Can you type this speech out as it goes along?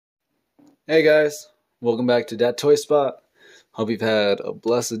Hey guys, welcome back to Dat Toy Spot. Hope you've had a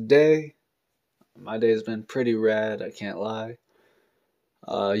blessed day. My day's been pretty rad, I can't lie.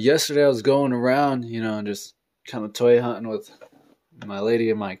 Yesterday I was going around, just kind of toy hunting with my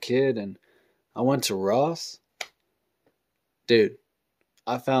lady and my kid, and I went to Ross. Dude,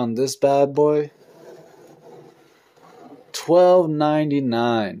 I found this bad boy,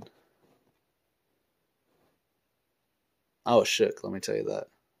 $12.99. I was shook, let me tell you that.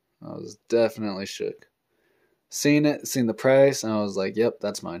 I was definitely shook. Seen the price, and I was like, yep,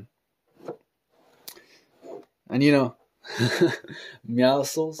 that's mine. And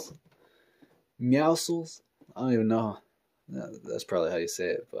Meowscles? Meowscles? I don't even know. That's probably how you say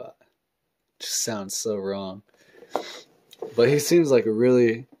it, but it just sounds so wrong. But he seems like a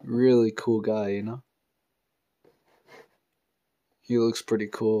really, really cool guy. He looks pretty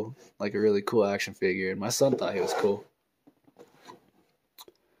cool, like a really cool action figure, and my son thought he was cool.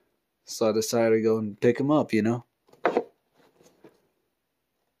 So I decided to go and pick him up. I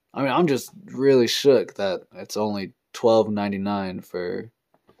mean, I'm just really shook that it's only $12.99 for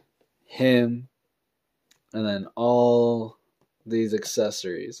him, and then all these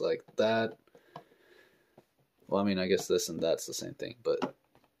accessories like that. Well, I mean, I guess this and that's the same thing, but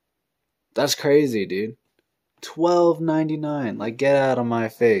that's crazy, dude. $12.99. Like, get out of my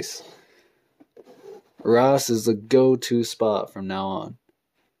face. Ross is the go-to spot from now on.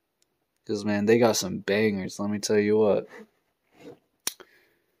 Because, man, they got some bangers, let me tell you what.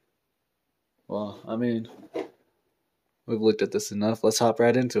 Well, I mean, we've looked at this enough. Let's hop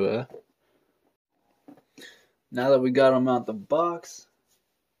right into it, huh? Now that we got him out the box,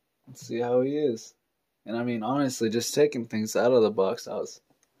 let's see how he is. And I mean, honestly, just taking things out of the box,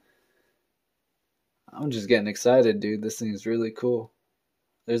 I'm just getting excited, dude. This thing is really cool.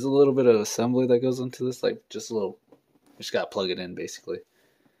 There's a little bit of assembly that goes into this, like just a little. Just gotta plug it in, basically.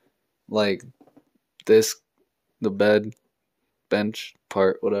 Like this, the bed, bench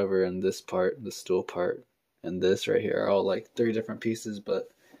part, whatever, and this part, the stool part, and this right here are all like 3 different pieces, but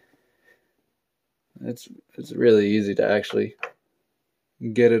it's really easy to actually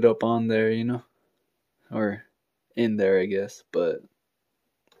get it up on there, or in there, I guess. But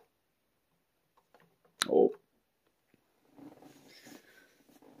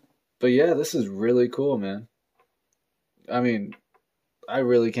yeah, this is really cool, man. I mean, I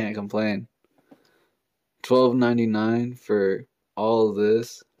really can't complain. $12.99 for all of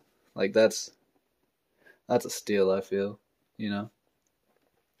this, like that's a steal. I feel.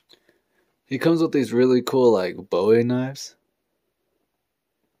 He comes with these really cool like Bowie knives,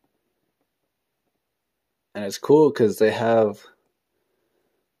 and it's cool because they have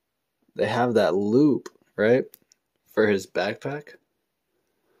that loop, right, for his backpack.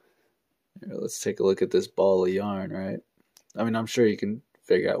 Here, let's take a look at this ball of yarn, right? I mean, I'm sure you can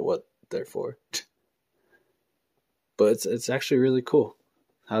figure out what they're for. But it's actually really cool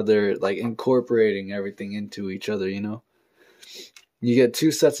how they're like incorporating everything into each other. You get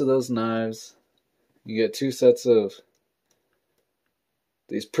 2 sets of those knives. You get 2 sets of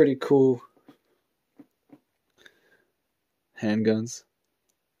these pretty cool handguns.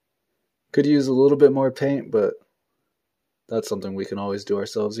 Could use a little bit more paint, but that's something we can always do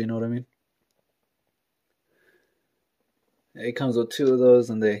ourselves, you know what I mean? It comes with 2 of those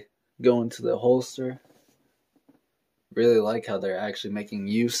and they go into the holster. Really like how they're actually making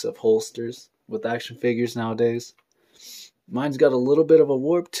use of holsters with action figures nowadays. Mine's got a little bit of a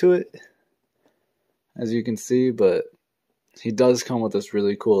warp to it, as you can see, but he does come with this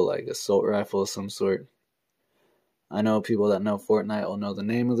really cool like assault rifle of some sort. I know people that know Fortnite will know the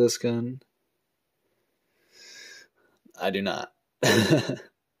name of this gun. I do not.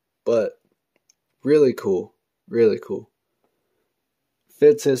 But really cool. Really cool.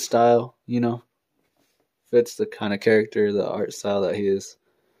 Fits his style, Fits the kind of character, the art style that he is.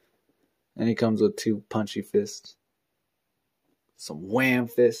 And he comes with 2 punchy fists. Some wham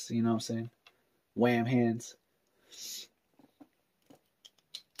fists, you know what I'm saying? Wham hands.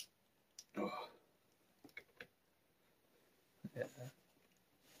 Oh. Yeah.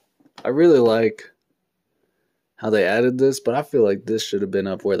 I really like how they added this, but I feel like this should have been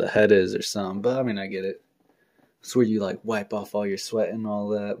up where the head is or something. But I mean, I get it. It's where you like wipe off all your sweat and all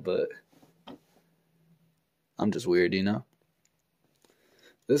that, but I'm just weird,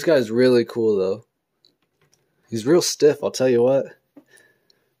 This guy's really cool though. He's real stiff, I'll tell you what.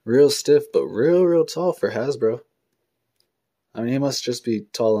 Real stiff, but real tall for Hasbro. I mean, he must just be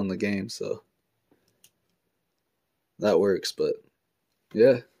tall in the game, so that works, but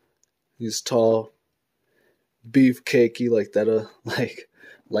yeah. He's tall, beefcakey like that,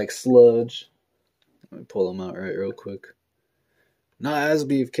 like sludge. Let me pull him out right real quick. Not as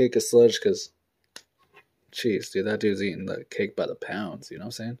beefcake as Sludge, because, jeez, dude, that dude's eating the cake by the pounds, you know what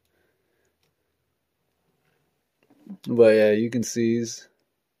I'm saying? But yeah, you can see he's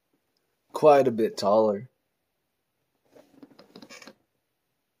quite a bit taller.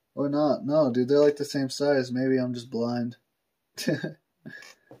 Or not. No, dude, they're like the same size. Maybe I'm just blind.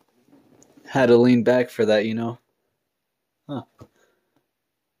 Had to lean back for that, you know? Huh.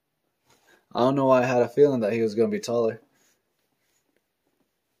 I don't know why I had a feeling that he was going to be taller.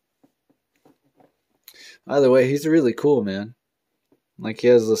 Either way, he's really cool, man. Like, he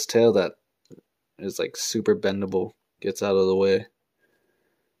has this tail that is, like, super bendable. Gets out of the way.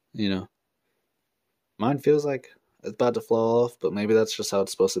 You know? Mine feels like it's about to fall off, but maybe that's just how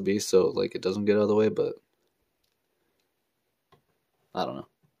it's supposed to be, so, like, it doesn't get out of the way, but I don't know.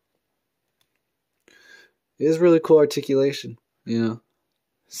 He has really cool articulation, you know?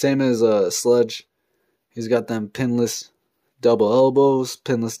 Same as Sludge. He's got them pinless double elbows,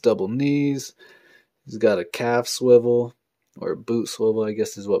 pinless double knees. He's got a calf swivel, or boot swivel, I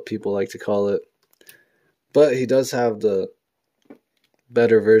guess is what people like to call it. But he does have the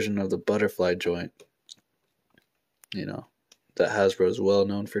better version of the butterfly joint, you know, that Hasbro's well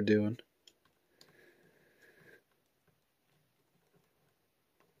known for doing.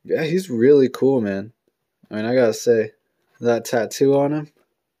 Yeah, he's really cool, man. I mean, I gotta say, that tattoo on him,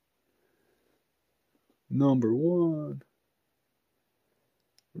 #1.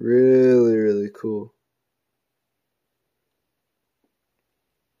 Really, really cool.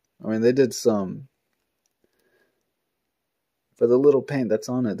 I mean, they did some, for the little paint that's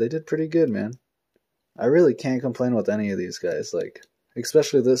on it, they did pretty good, man. I really can't complain with any of these guys, like,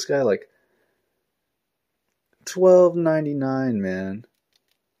 especially this guy, like, $12.99, man.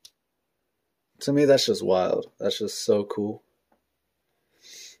 To me, that's just wild. That's just so cool.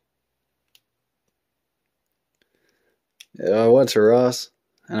 Yeah, I went to Ross,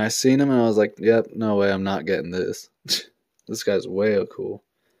 and I seen him, and I was like, yep, no way, I'm not getting this. This guy's way cool.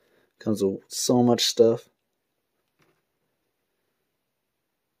 Comes with so much stuff.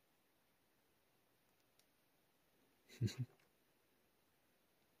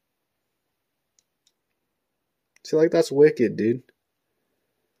 See, like, that's wicked, dude.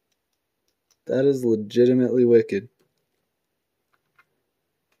 That is legitimately wicked.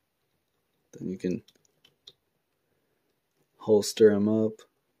 Then you can holster him up.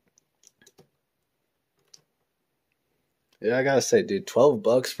 Yeah, I gotta say, dude,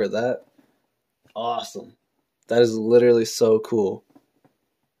 $12 for that. Awesome. That is literally so cool.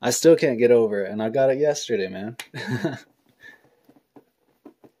 I still can't get over it, and I got it yesterday, man.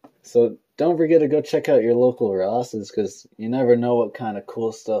 So don't forget to go check out your local Ross's, because you never know what kind of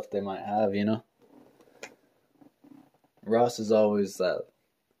cool stuff they might have, you know? Ross is always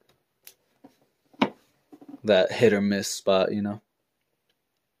that hit or miss spot, you know?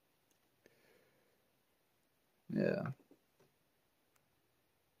 Yeah.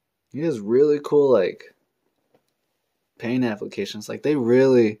 He has really cool, like, paint applications. Like, they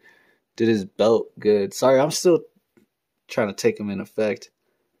really did his belt good. Sorry, I'm still trying to take him in effect.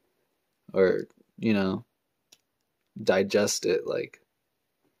 Or, you know, digest it. Like,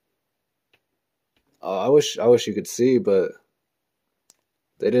 I wish you could see, but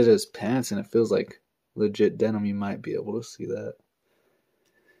they did his pants, and it feels like legit denim. You might be able to see that.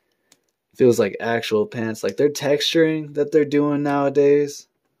 It feels like actual pants. Like, their texturing that they're doing nowadays,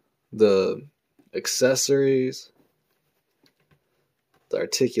 the accessories, the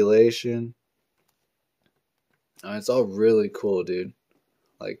articulation. It's all really cool, dude.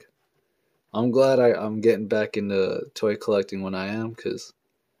 Like, I'm glad I'm getting back into toy collecting when I am, because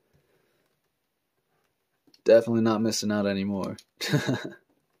definitely not missing out anymore.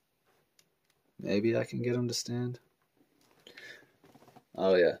 Maybe I can get him to stand.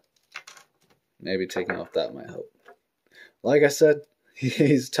 Oh, yeah. Maybe taking off that might help. Like I said,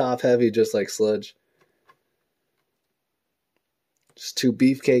 he's top heavy just like Sludge. Just too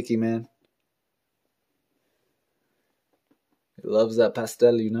beefcakey, man. He loves that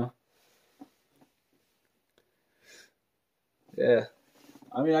pastel, you know? Yeah.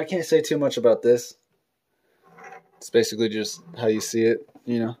 I mean, I can't say too much about this. It's basically just how you see it,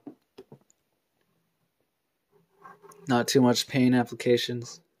 you know? Not too much paint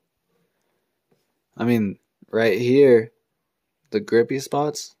applications. I mean, right here, the grippy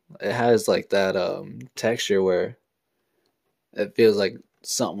spots, it has like that texture where it feels like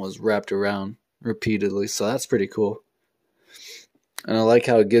something was wrapped around repeatedly, so that's pretty cool. And I like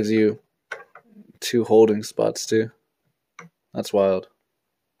how it gives you 2 holding spots too. That's wild.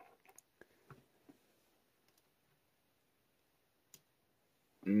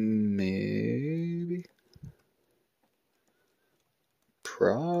 Maybe.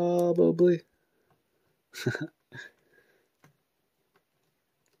 Probably.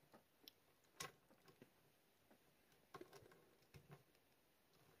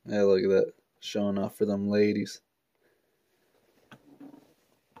 Yeah, look at that. Showing off for them ladies.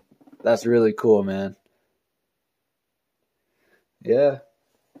 That's really cool, man. Yeah.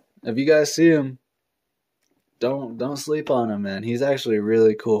 If you guys see him, don't sleep on him, man. He's actually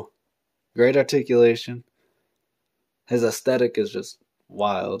really cool. Great articulation. His aesthetic is just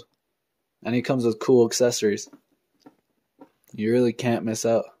wild. And he comes with cool accessories. You really can't miss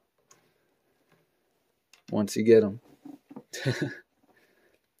out once you get him.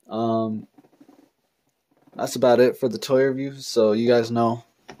 That's about it for the toy review. So you guys know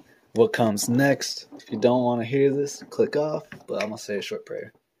what comes next. If you don't want to hear this, click off. But I'm going to say a short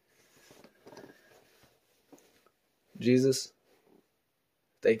prayer. Jesus,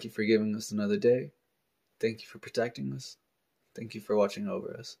 thank you for giving us another day. Thank you for protecting us. Thank you for watching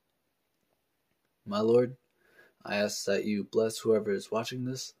over us. My Lord, I ask that you bless whoever is watching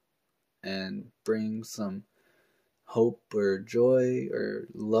this and bring some hope or joy or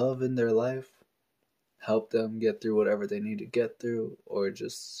love in their life. Help them get through whatever they need to get through, or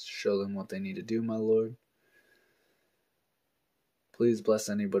just show them what they need to do, my Lord. Please bless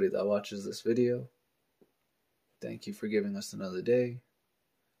anybody that watches this video. Thank you for giving us another day.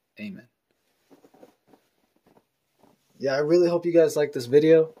 Amen. Yeah, I really hope you guys like this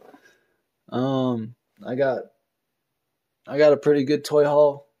video. I got a pretty good toy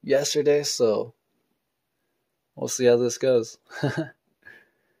haul yesterday, so we'll see how this goes.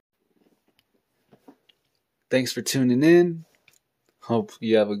 Thanks for tuning in. Hope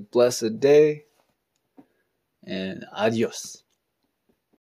you have a blessed day. And adios.